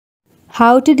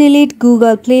How to delete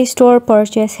Google Play Store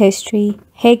purchase history.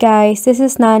 Hey guys, this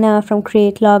is Nana from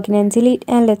Create, Login and Delete,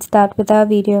 and let's start with our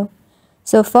video.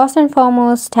 So first and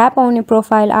foremost, tap on your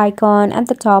profile icon at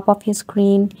the top of your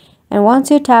screen, and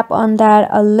once you tap on that,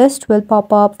 a list will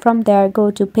pop up. From there, go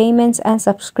to payments and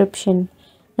subscription.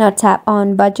 Now tap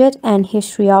on budget and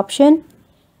history option,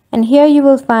 and here you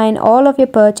will find all of your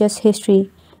purchase history.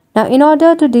 Now in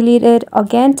order to delete it,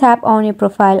 again tap on your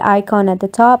profile icon at the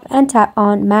top and tap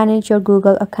on manage your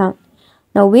Google account.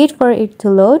 Now wait for it to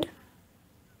load.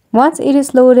 Once it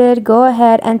is loaded, go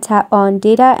ahead and tap on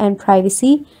data and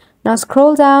privacy. Now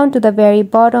scroll down to the very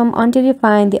bottom until you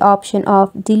find the option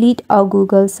of delete our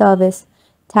Google service.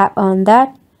 Tap on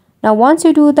that. Now once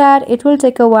you do that, it will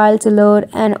take a while to load,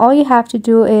 and all you have to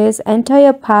do is enter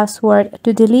your password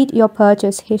to delete your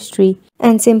purchase history.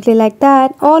 And simply like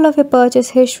that, all of your purchase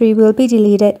history will be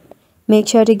deleted. Make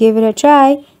sure to give it a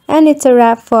try, and it's a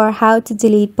wrap for how to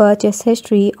delete purchase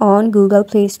history on Google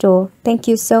Play Store. Thank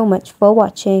you so much for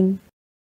watching.